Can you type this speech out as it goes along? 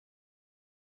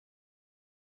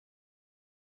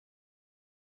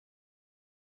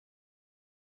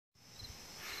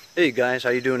Hey guys,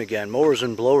 how you doing again? Mowers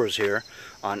and Blowers here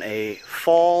on a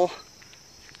fall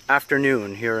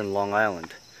afternoon here in Long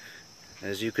Island.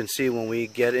 As you can see, when we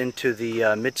get into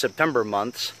the mid-September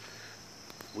months,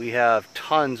 we have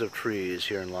tons of trees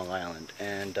here in Long Island,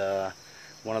 and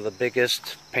one of the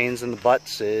biggest pains in the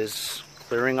butts is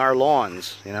clearing our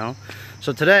lawns, you know.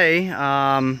 So today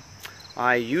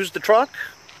I used the truck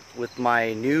with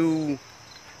my new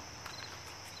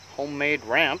homemade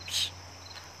ramps.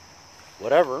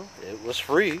 Whatever, it was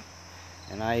free,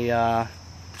 and I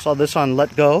saw this on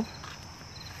Letgo,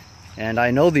 and I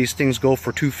know these things go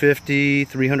for $250,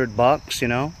 $300, you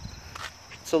know.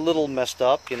 It's a little messed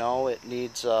up, you know. It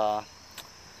needs a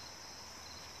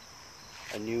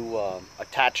new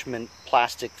attachment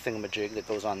plastic thingamajig that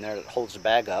goes on there that holds the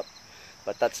bag up,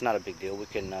 but that's not a big deal. We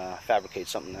can fabricate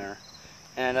something there,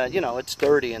 and you know, it's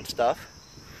dirty and stuff,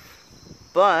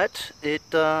 but it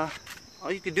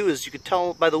all you could do is you could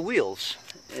tell by the wheels.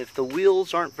 If the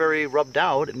wheels aren't very rubbed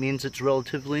out, it means it's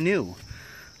relatively new.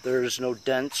 There's no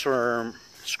dents or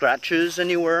scratches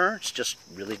anywhere. It's just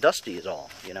really dusty is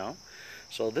all, you know.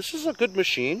 So this is a good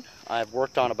machine. I've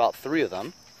worked on about 3 of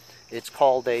them. It's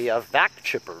called a vac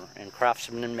chipper, and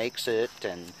Craftsman makes it,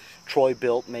 and Troy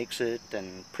Built makes it,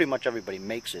 and pretty much everybody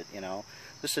makes it, you know.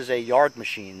 This is a Yard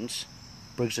Machines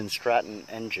Briggs and Stratton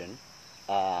engine,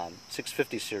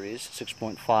 650 series,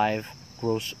 6.5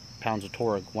 gross pounds of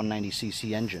torque,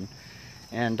 190cc engine.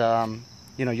 And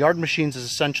you know, Yard Machines is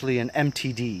essentially an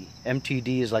MTD.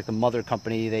 MTD is like the mother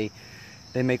company.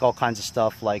 They make all kinds of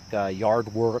stuff like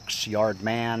Yard Works, Yard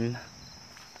Man,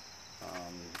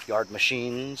 Yard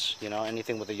Machines, you know,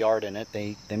 anything with a yard in it,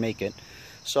 they make it.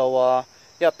 So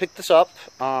yeah, picked this up,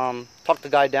 talked the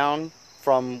guy down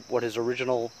from what his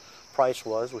original price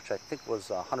was, which I think was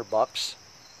 $100.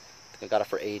 I think I got it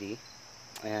for 80,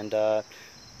 and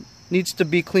needs to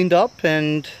be cleaned up,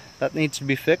 and that needs to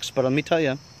be fixed. But let me tell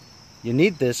you, you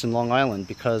need this in Long Island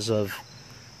because of,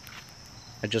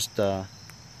 I just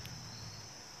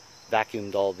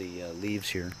vacuumed all the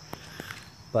leaves here.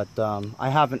 But I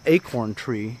have an acorn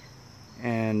tree,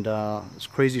 and these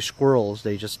crazy squirrels,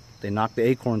 they knock the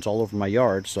acorns all over my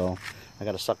yard, so I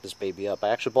gotta suck this baby up. I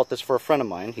actually bought this for a friend of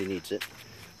mine. He needs it,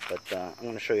 but I'm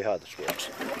gonna show you how this works.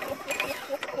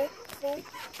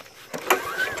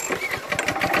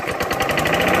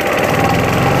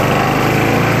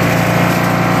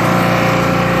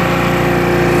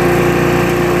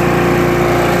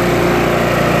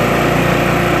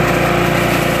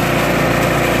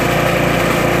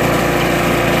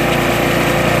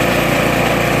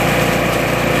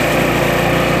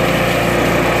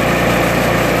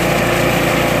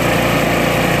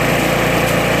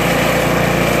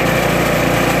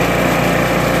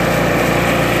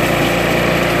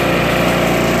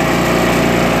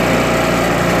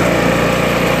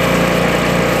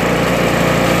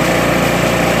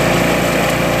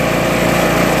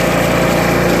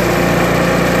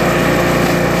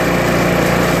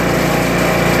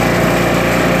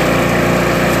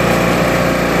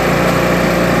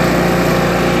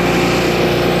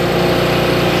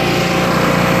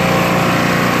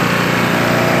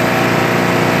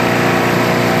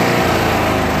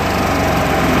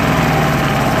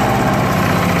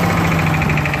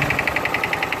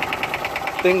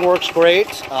 Thing works great.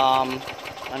 I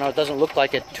know it doesn't look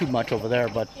like it too much over there,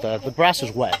 but the grass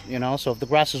is wet, you know, so if the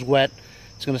grass is wet,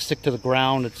 it's going to stick to the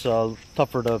ground. It's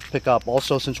tougher to pick up.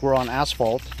 Also, since we're on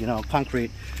asphalt, you know,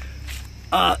 concrete,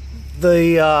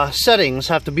 the settings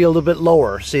have to be a little bit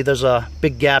lower. See, there's a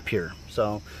big gap here.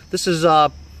 So this is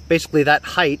basically, that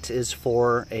height is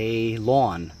for a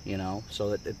lawn, you know, so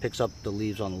that it picks up the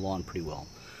leaves on the lawn pretty well.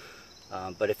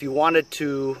 But if you wanted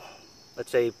to,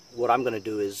 let's say, what I'm going to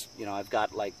do is, you know, I've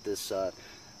got like this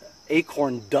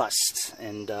acorn dust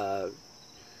and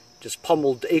just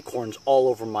pummeled acorns all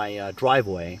over my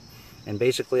driveway. And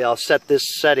basically I'll set this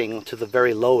setting to the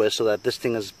very lowest so that this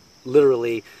thing is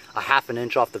literally a ½ an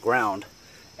inch off the ground.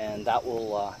 And that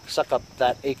will suck up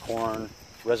that acorn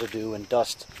residue and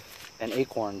dust and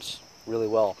acorns really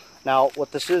well. Now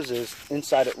what this is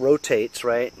inside it rotates,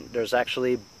 right? There's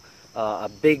actually a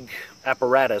big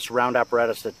apparatus, round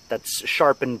apparatus that's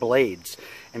sharpened blades,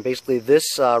 and basically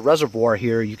this reservoir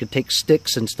here, you can take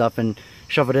sticks and stuff and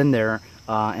shove it in there,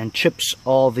 and chips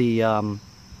all the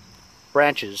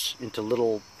branches into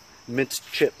little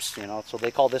minced chips, you know. So they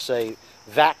call this a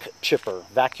vac chipper,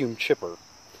 vacuum chipper.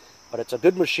 But it's a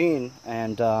good machine,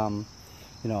 and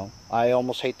you know, I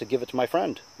almost hate to give it to my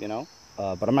friend, you know,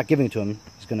 but I'm not giving it to him.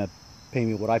 He's gonna pay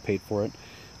me what I paid for it.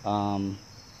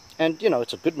 And you know,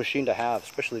 it's a good machine to have,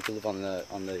 especially if you live on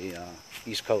the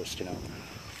East Coast, you know,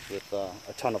 with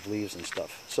a ton of leaves and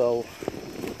stuff. So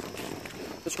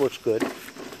this works good.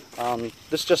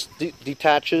 This just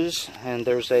detaches, and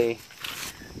there's a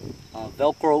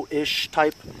Velcro-ish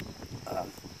type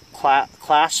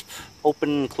clasp, open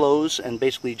and close, and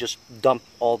basically just dump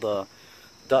all the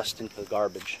dust into the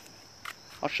garbage.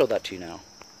 I'll show that to you now.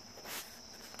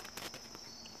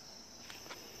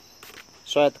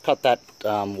 So I had to cut that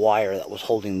wire that was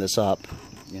holding this up,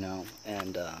 you know,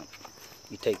 and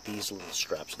you take these little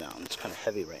straps down. It's kind of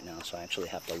heavy right now, so I actually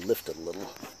have to lift it a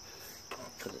little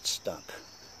because it's stuck.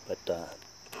 But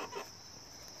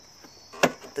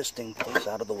this thing pulls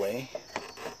out of the way.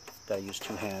 Gotta use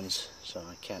two hands, so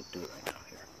I can't do it right now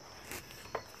here.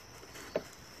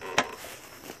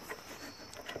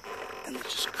 And it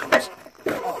just comes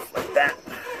off like that.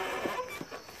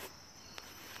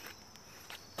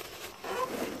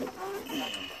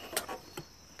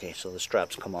 Okay, so the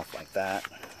straps come off like that.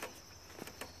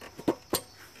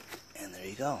 And there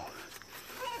you go.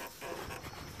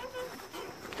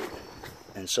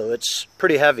 And so it's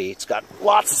pretty heavy. It's got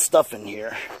lots of stuff in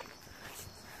here.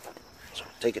 So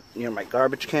I'll take it near my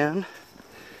garbage can.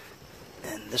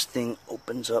 And this thing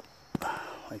opens up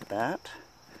like that.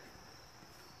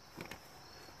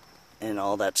 And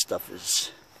all that stuff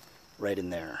is right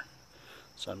in there.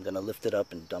 So I'm going to lift it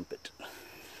up and dump it.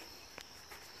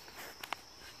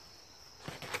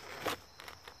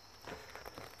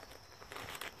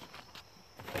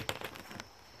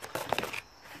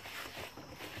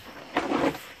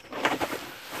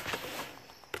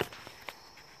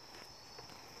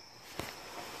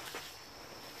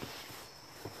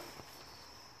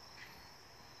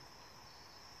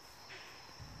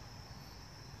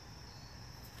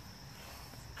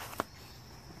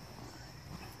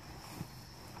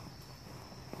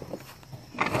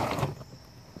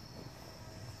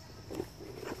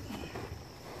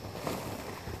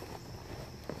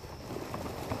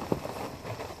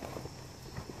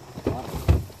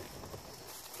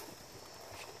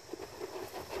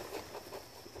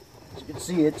 As you can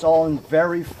see, it's all in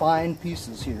very fine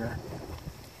pieces here.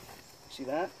 See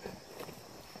that?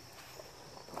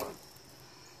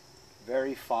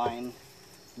 Very fine,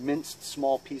 minced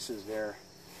small pieces there.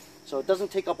 So it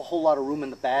doesn't take up a whole lot of room in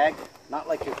the bag, not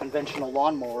like your conventional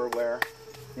lawnmower where,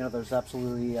 you know, there's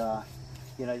absolutely,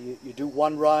 you know, you do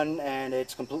one run and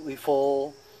it's completely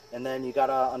full, and then you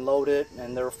gotta unload it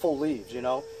and they're full leaves, you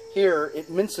know. Here, it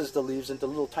minces the leaves into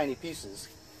little tiny pieces,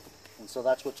 and so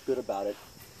that's what's good about it.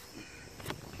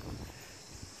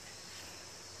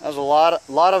 There's a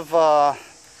lot of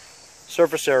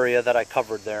surface area that I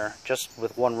covered there just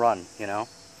with one run, you know,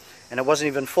 and it wasn't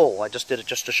even full. I just did it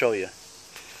just to show you.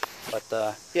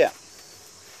 But yeah,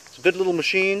 it's a good little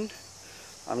machine.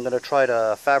 I'm gonna try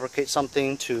to fabricate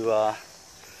something to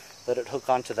let it hook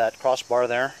onto that crossbar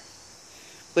there,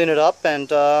 clean it up, and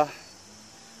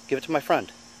give it to my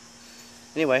friend.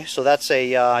 Anyway, so that's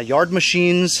a Yard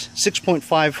Machines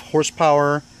 6.5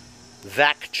 horsepower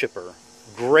vac chipper.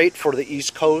 Great for the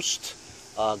East Coast,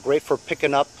 great for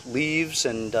picking up leaves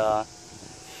and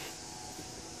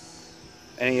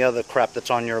any other crap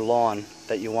that's on your lawn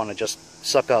that you want to just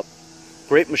suck up.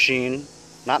 Great machine.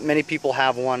 Not many people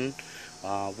have one.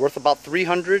 Worth about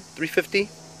 $300, $350,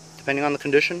 depending on the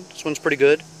condition. This one's pretty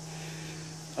good.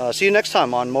 See you next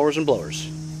time on Mowers and Blowers.